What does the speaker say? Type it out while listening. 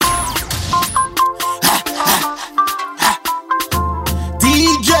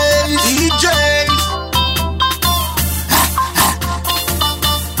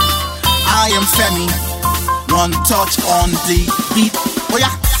untouched on the beat. Oh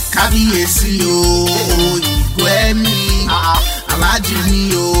yeah, Kabiyesi o, Igwe mi, Alhaji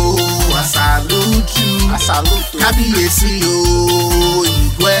mi o, I salute you. Kabiyesi o,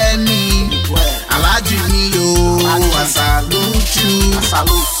 Igwe mi, Alhaji mi o, I salute you.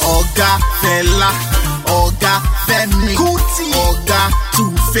 Oga Fela, Oga Femi, Oga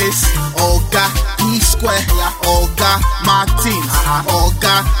Two-Face, Oga E-Square, Oga Martin,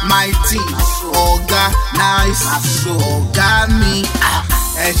 Oga Mighty, Oga Nice, Oga me.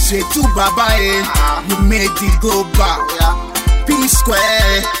 Eshetu Baba, you made it go back.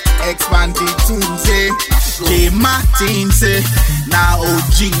 P-Square, expand the tunes, J Martin say, now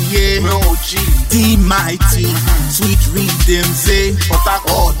OG, D Mighty, sweet rhythm say,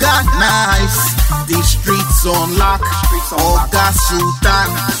 Oga Nice, the streets on lock, Oga Sultan,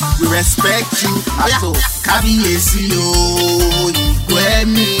 we respect you. Kabiyesi o, Igwe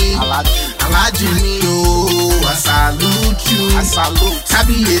mi, Alhaji mi o, I salute you.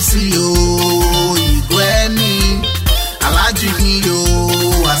 Kabiyesi o, Igwe mi, Alhaji mi o,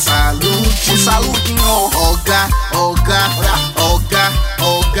 I salute you.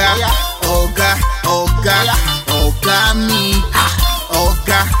 Oga mi,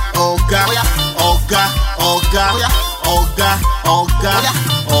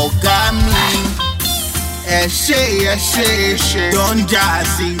 Oga mi. Eshe, Don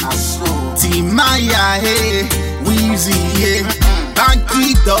Jazzy, Timaya, hey, Weezy, hey,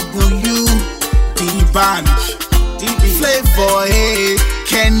 Banky W, D-Band, Flavor, hey,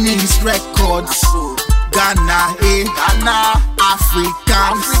 Kenny's Records, Ghana, hey,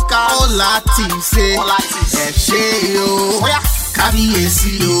 African, all artists, hey, Eshe, yo,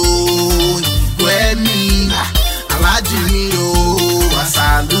 Kabiyesi o, Igwe mi, Alhaji mi o, I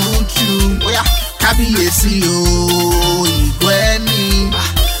salute you. Kabiyesi o, Igwe mi,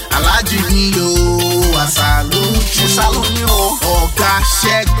 Alhaji mi o, I salute you. Oga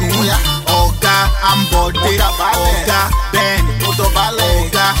Segun, Oga Ambode, Oga Ben,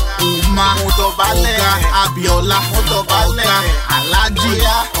 Oga Uma, Oga Abiola, Oga Alhaji,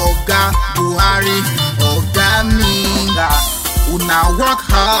 Oga Buhari, Oga mi. Una work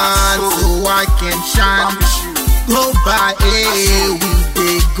hard so I can shine. Go by,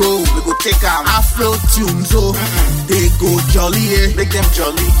 we go take our Afro tunes, they go jolly, make them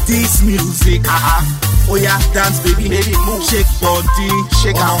jolly. This music, oh yeah, dance baby, move, shake body,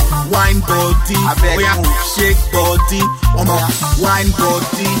 shake out, wine body, oh yeah, move, shake body, wine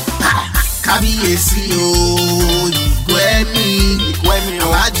body. Kabiyesi o, Igwe mi,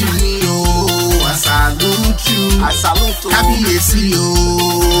 Alhaji mi o, I salute you. Kabiyesi o,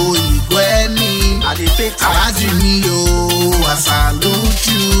 Igwe mi, Alhaji mi o, I salute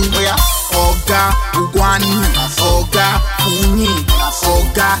you. Oga Ugwani, Oga Funyi,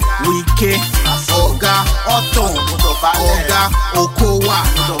 Oga Wike, Oga Otto, Oga Okowa,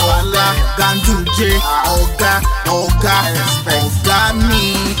 Oga Ganduje, Oga mi.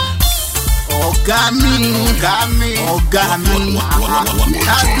 Oga mi,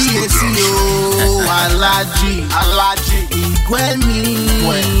 Kabiyesi o, Alhaji, Igwe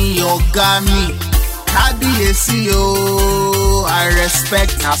mi, Oga mi, Kabiyesi o, I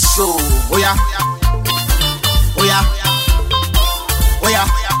respect na so. Oya,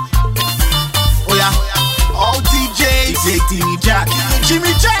 all DJs,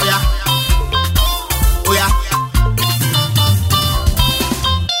 Jimmy Jack, Oya.